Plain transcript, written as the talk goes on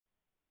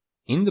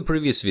In the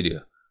previous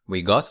video,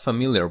 we got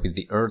familiar with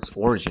the Earth's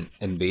origin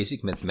and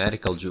basic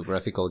mathematical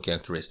geographical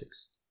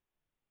characteristics.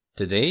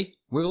 Today,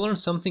 we will learn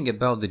something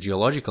about the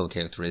geological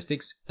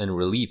characteristics and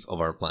relief of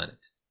our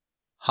planet.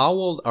 How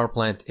old our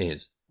planet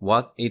is,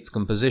 what its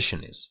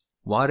composition is,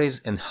 what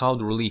is and how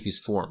the relief is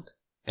formed,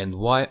 and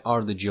why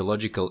are the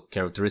geological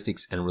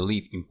characteristics and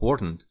relief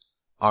important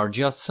are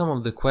just some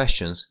of the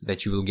questions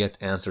that you will get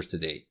answers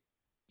today.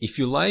 If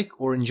you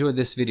like or enjoy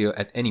this video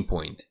at any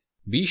point,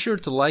 be sure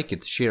to like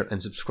it, share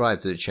and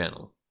subscribe to the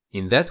channel.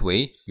 In that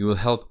way, you will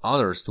help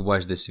others to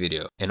watch this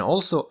video, and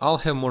also I'll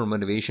have more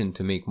motivation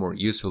to make more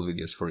useful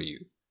videos for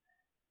you.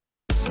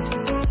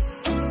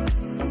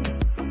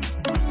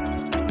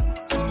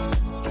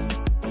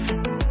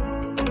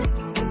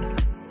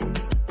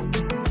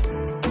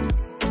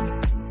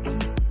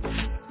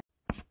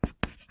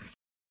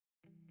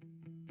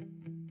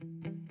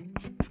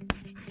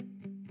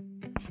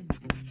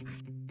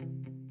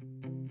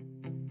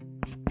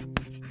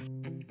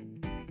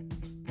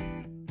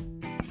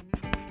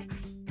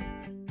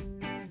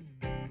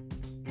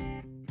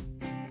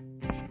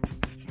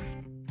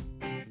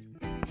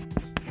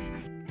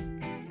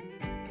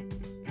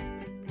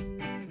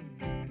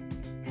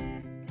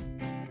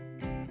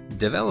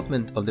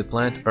 Development of the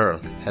planet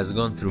Earth has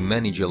gone through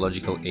many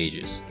geological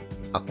ages.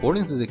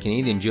 According to the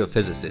Canadian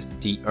geophysicist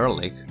T.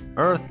 Ehrlich,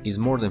 Earth is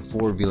more than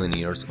 4 billion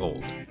years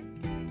old.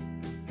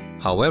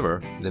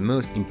 However, the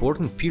most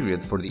important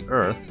period for the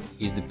Earth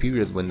is the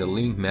period when the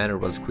living matter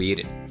was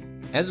created,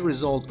 as a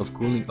result of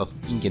cooling of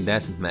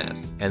incandescent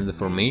mass and the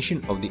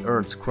formation of the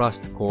Earth's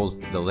crust called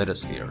the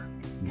lithosphere.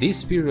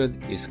 This period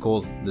is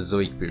called the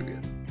Zoic period,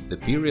 the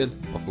period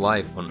of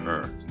life on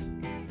Earth.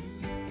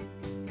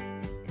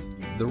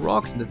 The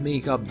rocks that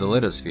make up the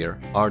lithosphere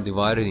are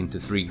divided into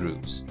three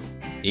groups: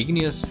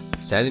 igneous,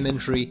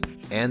 sedimentary,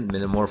 and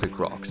metamorphic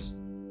rocks.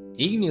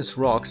 Igneous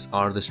rocks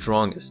are the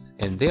strongest,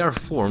 and they are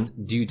formed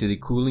due to the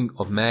cooling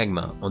of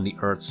magma on the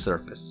Earth's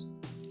surface.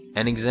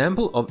 An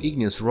example of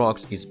igneous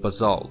rocks is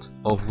basalt,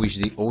 of which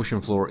the ocean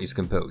floor is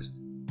composed.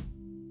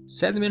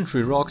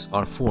 Sedimentary rocks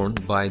are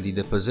formed by the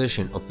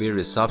deposition of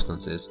various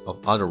substances of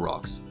other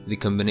rocks, the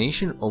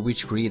combination of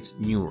which creates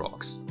new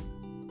rocks.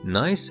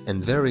 Nice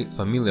and very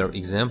familiar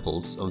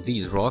examples of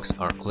these rocks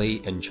are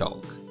clay and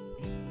chalk.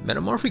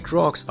 Metamorphic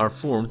rocks are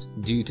formed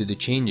due to the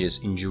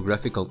changes in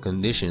geographical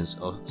conditions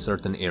of a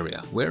certain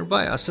area,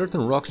 whereby a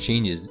certain rock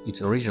changes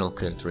its original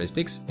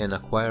characteristics and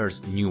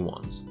acquires new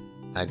ones.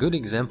 A good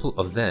example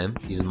of them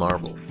is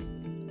marble.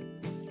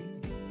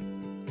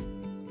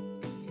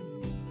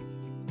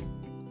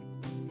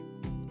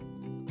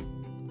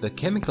 The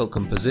chemical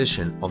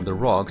composition of the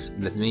rocks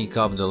that make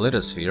up the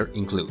lithosphere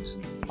includes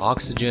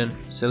oxygen,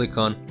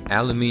 silicon,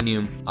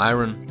 aluminium,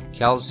 iron,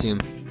 calcium,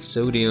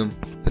 sodium,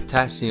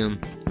 potassium,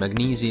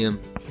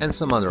 magnesium, and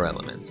some other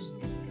elements.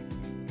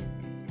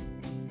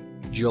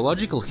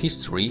 Geological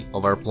history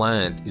of our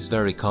planet is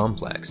very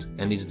complex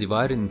and is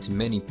divided into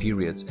many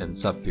periods and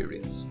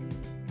subperiods.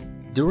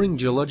 During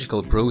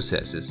geological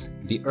processes,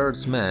 the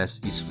Earth's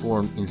mass is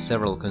formed in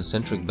several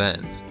concentric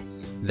bands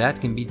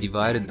that can be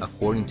divided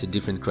according to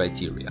different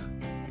criteria.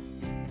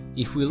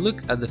 If we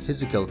look at the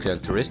physical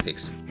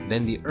characteristics,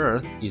 then the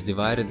Earth is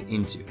divided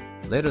into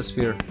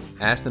lithosphere,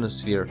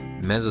 asthenosphere,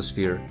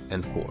 mesosphere,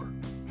 and core.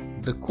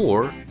 The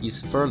core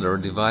is further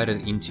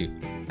divided into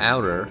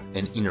outer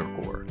and inner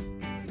core.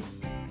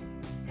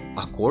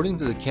 According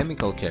to the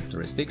chemical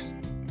characteristics,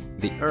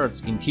 the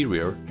Earth's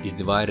interior is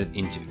divided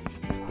into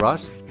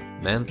crust,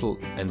 mantle,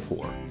 and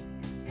core.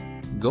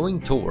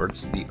 Going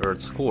towards the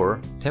Earth's core,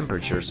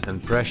 temperatures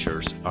and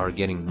pressures are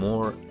getting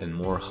more and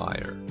more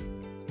higher.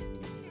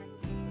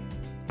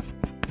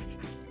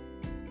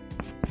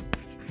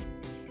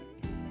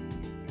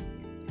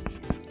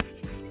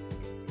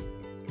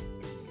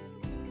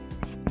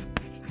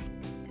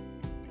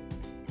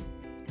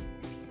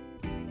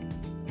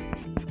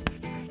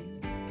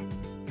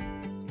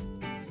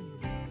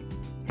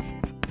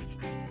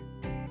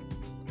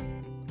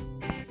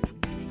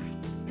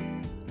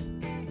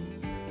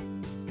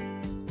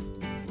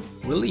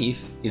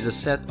 Relief is a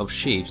set of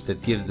shapes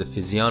that gives the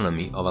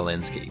physiognomy of a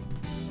landscape.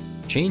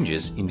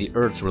 Changes in the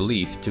Earth's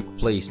relief took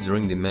place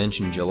during the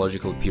mentioned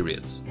geological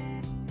periods.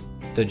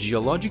 The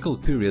geological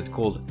period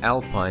called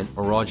Alpine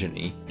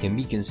orogeny can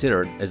be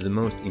considered as the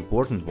most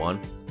important one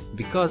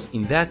because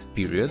in that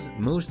period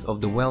most of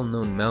the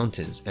well-known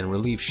mountains and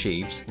relief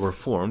shapes were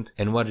formed,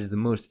 and what is the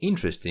most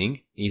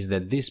interesting is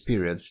that this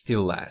period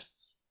still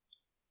lasts.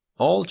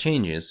 All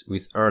changes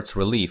with Earth's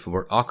relief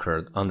were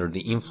occurred under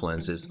the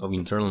influences of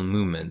internal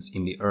movements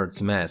in the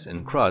Earth's mass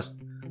and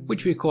crust,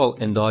 which we call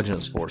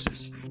endogenous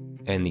forces,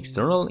 and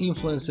external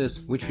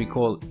influences, which we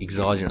call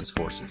exogenous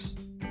forces.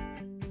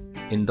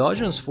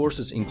 Endogenous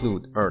forces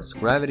include Earth's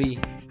gravity,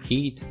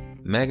 heat,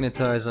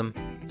 magnetism,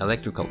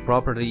 electrical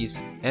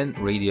properties, and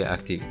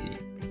radioactivity.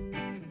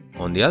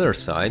 On the other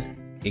side,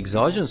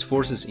 exogenous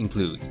forces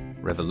include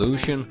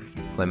revolution,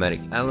 climatic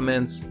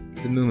elements,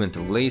 the movement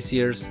of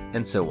glaciers,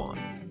 and so on.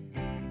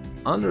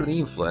 Under the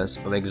influence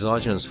of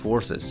exogenous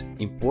forces,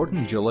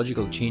 important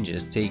geological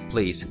changes take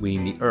place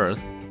within the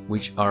Earth,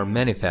 which are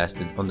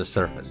manifested on the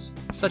surface,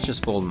 such as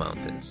fold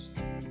mountains.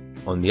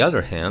 On the other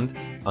hand,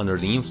 under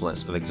the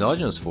influence of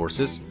exogenous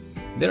forces,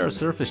 there are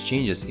surface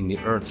changes in the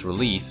Earth's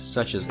relief,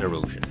 such as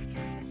erosion.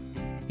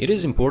 It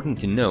is important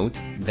to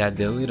note that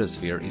the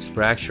lithosphere is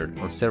fractured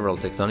on several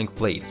tectonic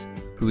plates,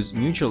 whose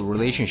mutual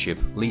relationship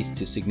leads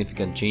to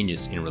significant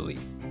changes in relief.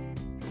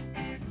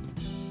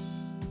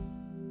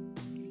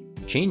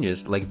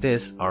 Changes like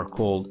this are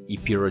called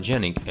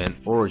epeirogenic and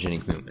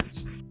orogenic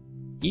movements.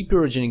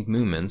 Epeirogenic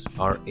movements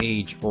are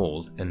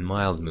age-old and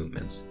mild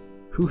movements,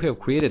 who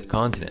have created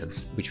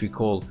continents, which we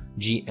call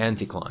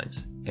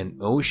geanticlines, and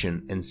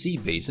ocean and sea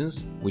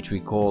basins, which we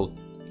call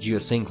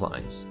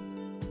geosynclines.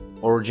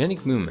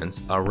 Orogenic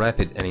movements are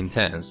rapid and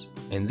intense,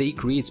 and they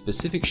create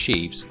specific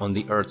shapes on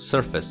the Earth's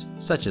surface,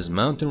 such as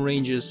mountain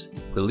ranges,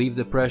 relief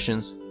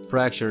depressions,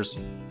 fractures,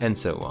 and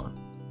so on.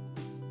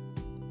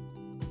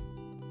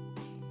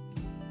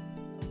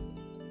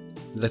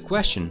 The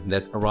question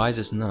that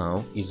arises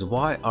now is,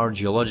 why are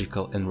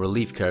geological and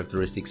relief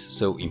characteristics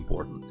so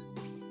important?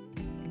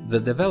 The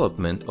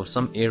development of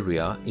some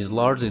area is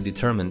largely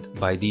determined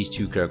by these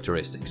two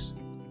characteristics.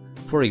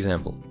 For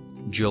example,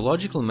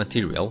 geological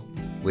material,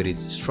 with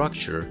its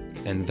structure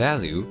and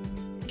value,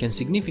 can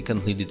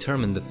significantly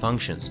determine the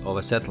functions of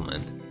a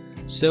settlement,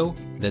 so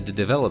that the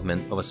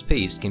development of a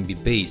space can be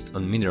based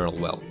on mineral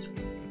wealth.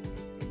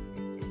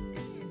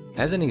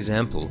 As an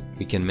example,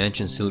 we can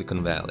mention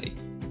Silicon Valley,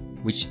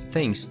 which,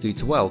 thanks to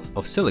its wealth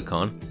of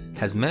silicon,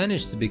 has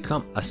managed to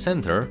become a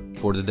center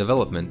for the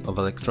development of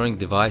electronic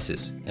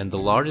devices and the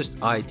largest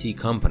IT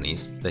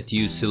companies that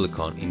use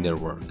silicon in their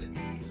work.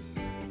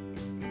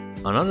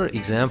 Another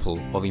example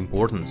of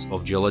importance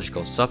of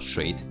geological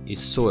substrate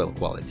is soil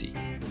quality.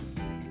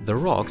 The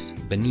rocks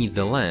beneath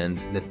the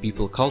land that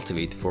people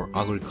cultivate for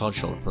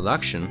agricultural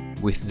production,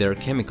 with their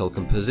chemical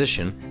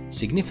composition,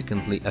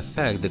 significantly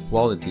affect the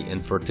quality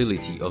and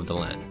fertility of the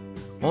land,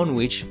 on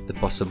which the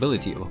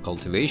possibility of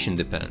cultivation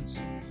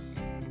depends.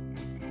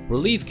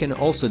 Relief can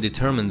also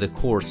determine the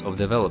course of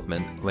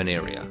development of an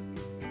area.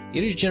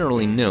 It is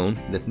generally known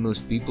that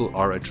most people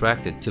are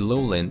attracted to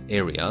lowland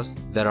areas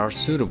that are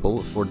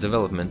suitable for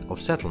development of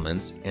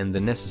settlements and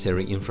the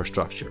necessary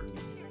infrastructure.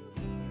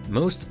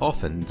 Most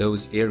often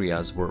those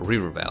areas were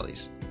river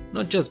valleys,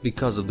 not just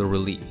because of the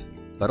relief,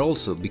 but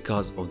also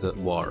because of the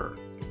water.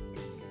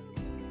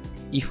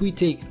 If we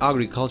take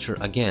agriculture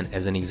again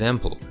as an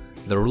example,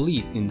 the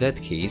relief in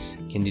that case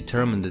can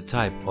determine the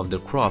type of the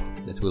crop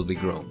that will be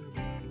grown.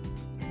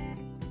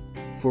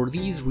 For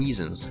these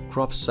reasons,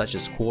 crops such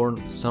as corn,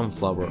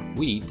 sunflower,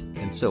 wheat,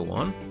 and so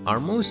on are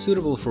most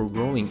suitable for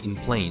growing in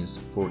plains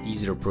for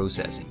easier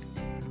processing,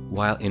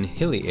 while in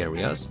hilly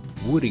areas,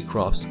 woody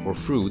crops or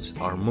fruits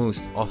are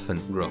most often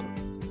grown.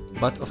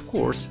 But of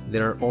course,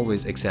 there are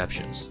always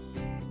exceptions.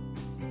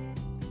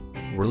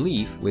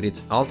 Relief with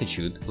its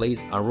altitude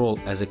plays a role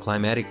as a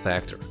climatic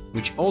factor,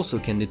 which also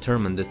can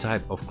determine the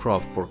type of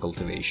crop for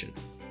cultivation.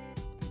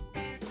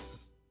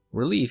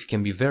 Relief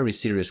can be a very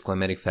serious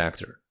climatic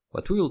factor,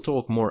 but we will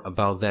talk more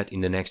about that in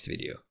the next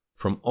video.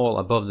 From all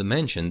above the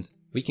mentioned,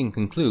 we can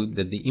conclude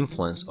that the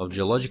influence of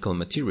geological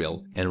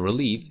material and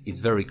relief is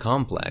very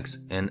complex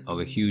and of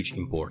a huge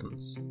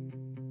importance.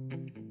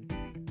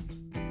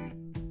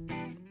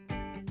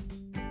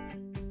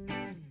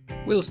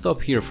 We'll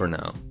stop here for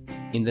now.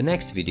 In the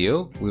next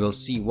video, we will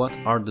see what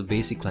are the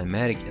basic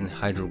climatic and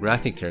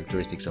hydrographic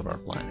characteristics of our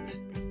planet.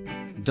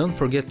 Don't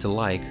forget to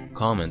like,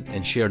 comment,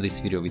 and share this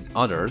video with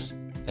others,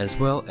 as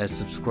well as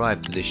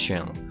subscribe to this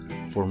channel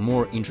for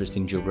more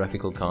interesting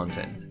geographical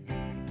content.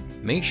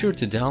 Make sure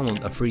to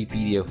download a free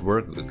PDF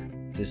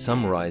workbook to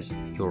summarize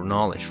your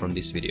knowledge from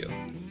this video.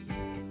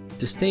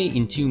 To stay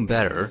in tune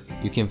better,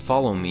 you can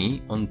follow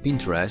me on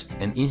Pinterest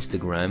and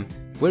Instagram,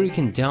 where you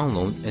can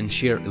download and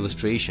share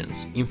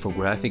illustrations,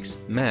 infographics,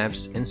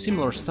 maps, and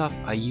similar stuff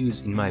I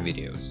use in my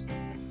videos.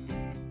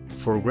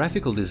 For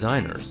graphical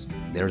designers,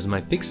 there's my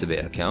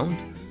Pixabay account,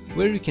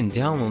 where you can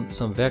download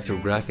some vector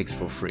graphics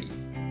for free.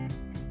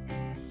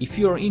 If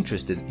you are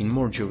interested in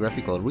more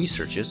geographical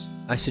researches,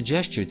 I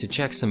suggest you to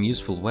check some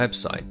useful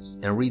websites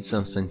and read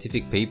some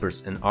scientific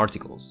papers and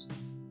articles.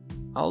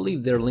 I'll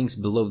leave their links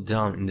below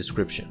down in the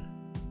description.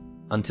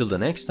 Until the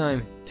next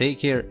time, take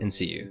care and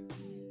see you.